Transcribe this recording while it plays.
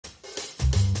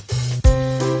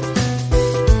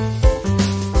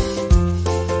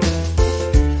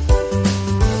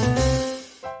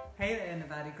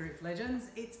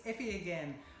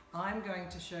again. I'm going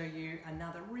to show you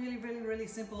another really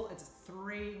simple, it's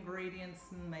 3 ingredients,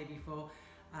 maybe 4,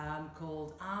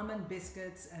 called Almond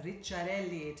Biscuits,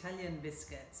 Ricciarelli Italian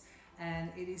biscuits. And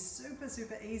it is super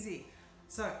easy.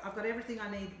 So I've got everything I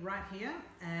need right here,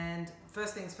 and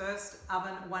first things first,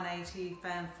 oven 180,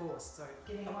 fan forced. So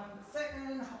give me 1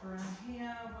 second, hop around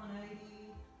here, 180.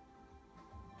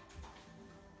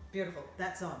 Beautiful,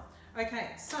 that's on.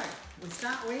 Okay, so we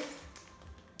start with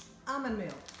almond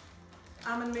meal.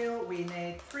 Almond meal, we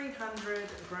need 300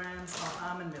 grams of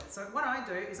almond meal. So what I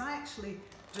do is I actually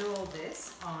do all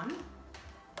this on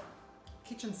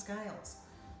kitchen scales.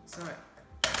 So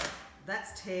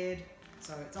that's Ted,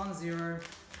 so it's on 0.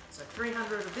 So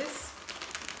 300 of this,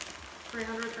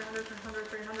 300.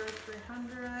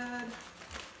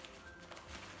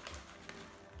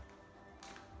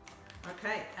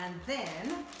 Okay, and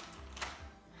then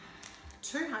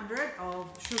 200 of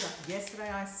sugar. Yesterday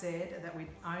I said that we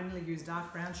only use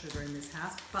dark brown sugar in this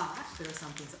house, but there are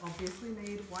some things that obviously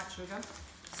need white sugar.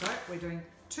 So we're doing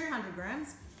 200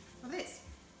 grams of this.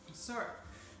 So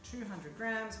 200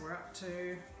 grams, we're up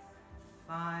to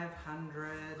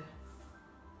 500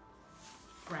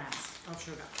 grams of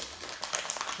sugar.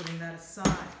 Putting that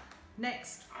aside.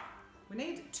 Next, we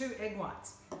need 2 egg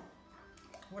whites.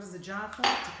 What is the jar for?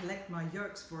 To collect my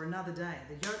yolks for another day.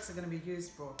 The yolks are going to be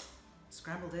used for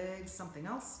scrambled eggs, something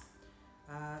else.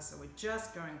 So we're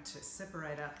just going to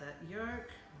separate out that yolk.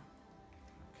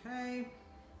 Okay,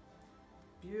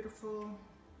 beautiful.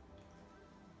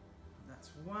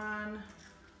 That's 1.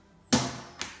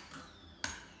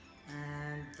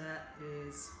 And that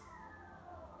is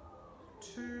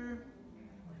 2.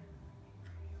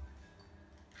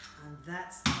 And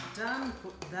that's done.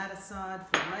 Put that aside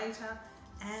for later.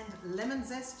 And lemon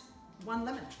zest, 1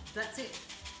 lemon. That's it.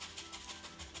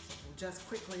 Just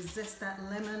quickly zest that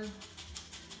lemon.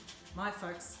 My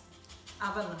folks'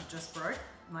 oven just broke.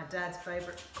 My dad's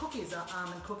favourite cookies are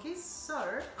almond cookies,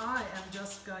 so I am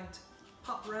just going to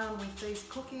pop around with these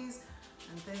cookies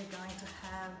and they're going to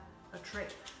have a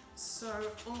treat. So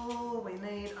all we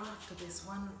need after this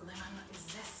 1 lemon is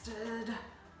zested.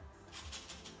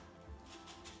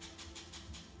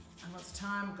 And what's the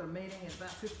time? I've got a meeting in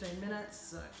about 15 minutes,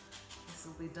 so this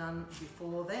will be done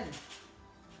before then.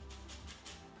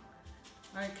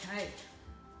 Okay,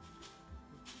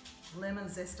 lemon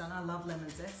zest done. I love lemon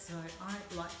zest, so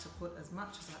I like to put as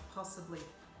much as I possibly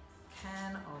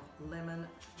can of lemon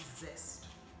zest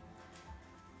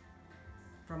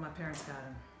from my parents'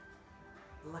 garden.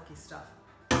 Lucky stuff.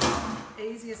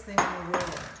 Easiest thing in the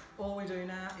world. All we do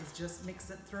now is just mix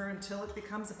it through until it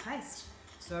becomes a paste.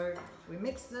 So we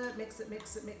mix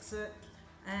it,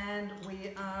 and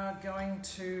we are going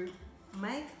to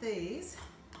make these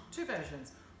 2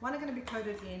 versions. One are going to be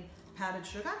coated in powdered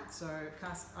sugar, so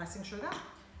icing sugar,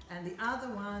 and the other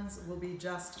ones will be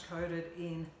just coated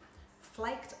in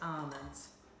flaked almonds.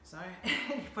 So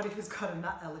anybody who's got a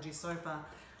nut allergy so far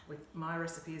with my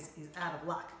recipes is out of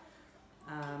luck.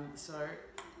 So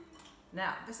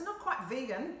now, this is not quite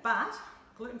vegan, but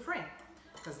gluten-free,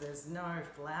 because there's no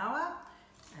flour,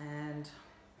 and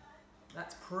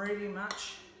that's pretty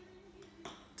much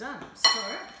done. So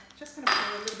just going to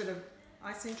put a little bit of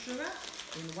icing sugar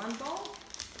in 1 bowl,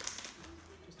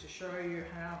 just to show you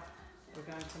how we're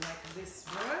going to make this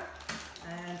work,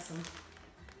 and some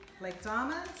flaked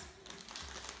almonds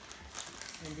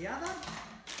in the other.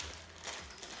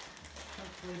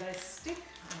 Hopefully they stick,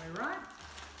 am I right?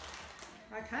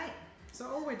 Okay, so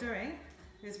all we're doing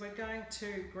is we're going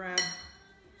to grab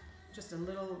just a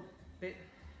little bit,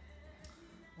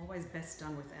 always best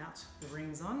done without the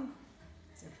rings on,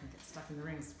 so everything gets stuck in the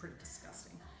rings, it's pretty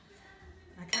disgusting.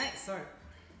 Okay, so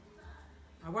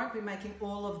I won't be making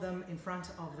all of them in front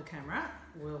of the camera.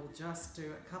 We'll just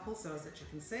do a couple so that you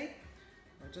can see.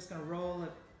 We're just going to roll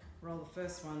the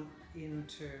first one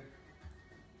into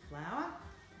flour,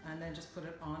 and then just put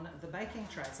it on the baking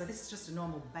tray. So this is just a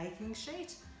normal baking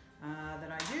sheet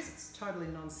that I use. It's totally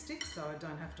non-stick, so I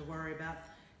don't have to worry about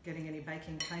getting any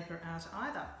baking paper out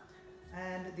either.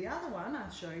 And the other one I'll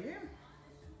show you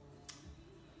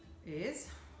is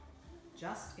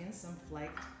just in some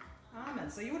flaked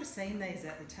almonds. So you would have seen these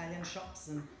at Italian shops,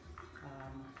 and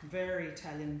very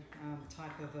Italian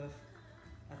type of a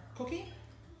cookie.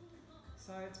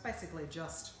 So it's basically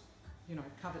just, you know,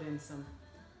 covered in some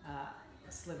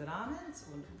slivered almonds,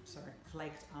 or sorry,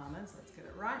 flaked almonds, let's get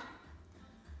it right.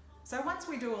 So once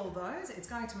we do all those, it's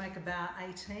going to make about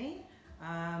 18,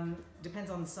 depends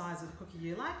on the size of the cookie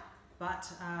you like, but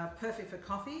perfect for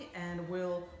coffee, and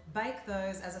we'll bake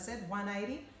those, as I said,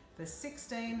 180 for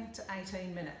 16 to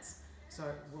 18 minutes. So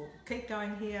we'll keep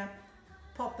going here,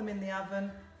 pop them in the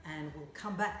oven, and we'll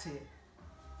come back to you.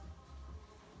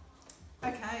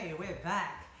 Okay, we're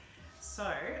back.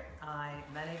 So I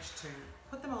managed to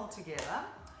put them all together,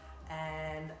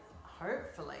 and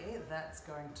hopefully that's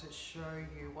going to show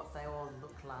you what they all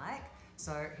look like.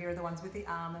 So here are the ones with the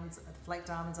almonds, the flaked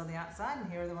almonds on the outside,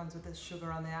 and here are the ones with the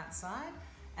sugar on the outside.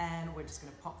 And we're just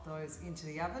going to pop those into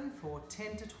the oven for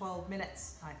 10 to 12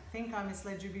 minutes. I think I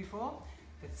misled you before.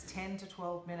 It's 10 to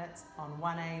 12 minutes on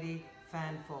 180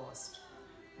 fan forced.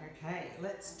 Okay,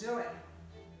 let's do it.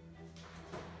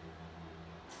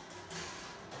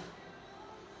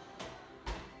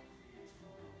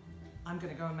 I'm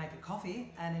going to go and make a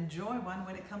coffee and enjoy one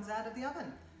when it comes out of the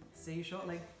oven. See you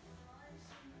shortly.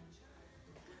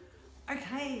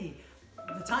 Okay,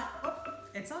 the time, oh,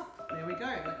 it's up. There we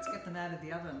go. Let's get them out of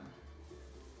the oven.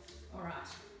 All right.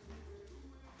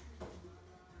 Oh,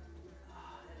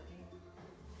 they're looking,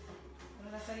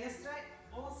 what did I say yesterday?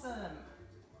 Awesome.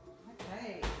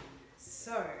 Okay,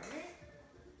 so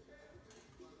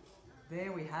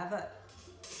there we have it.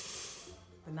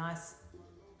 The nice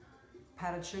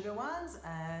powdered sugar ones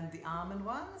and the almond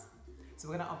ones. So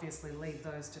we're going to obviously leave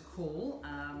those to cool.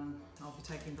 I'll be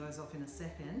taking those off in a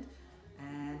second,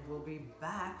 and we'll be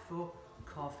back for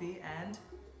coffee and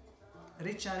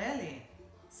Ricciarelli.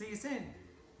 See you soon.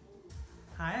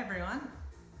 Hi everyone,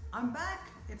 I'm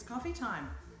back. It's coffee time.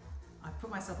 I've put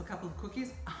myself a couple of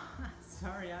cookies.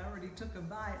 Sorry, I already took a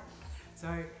bite.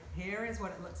 So here is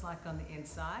what it looks like on the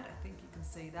inside. I think you can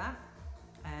see that.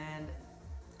 And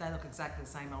they look exactly the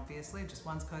same, obviously, just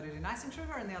one's coated in icing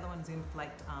sugar and the other one's in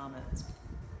flaked almonds.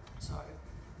 So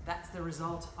that's the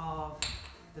result of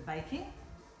the baking.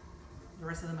 The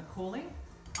rest of them are cooling.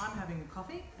 I'm having a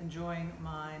coffee, enjoying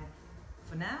mine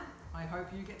for now. I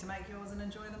hope you get to make yours and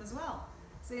enjoy them as well.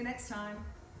 See you next time.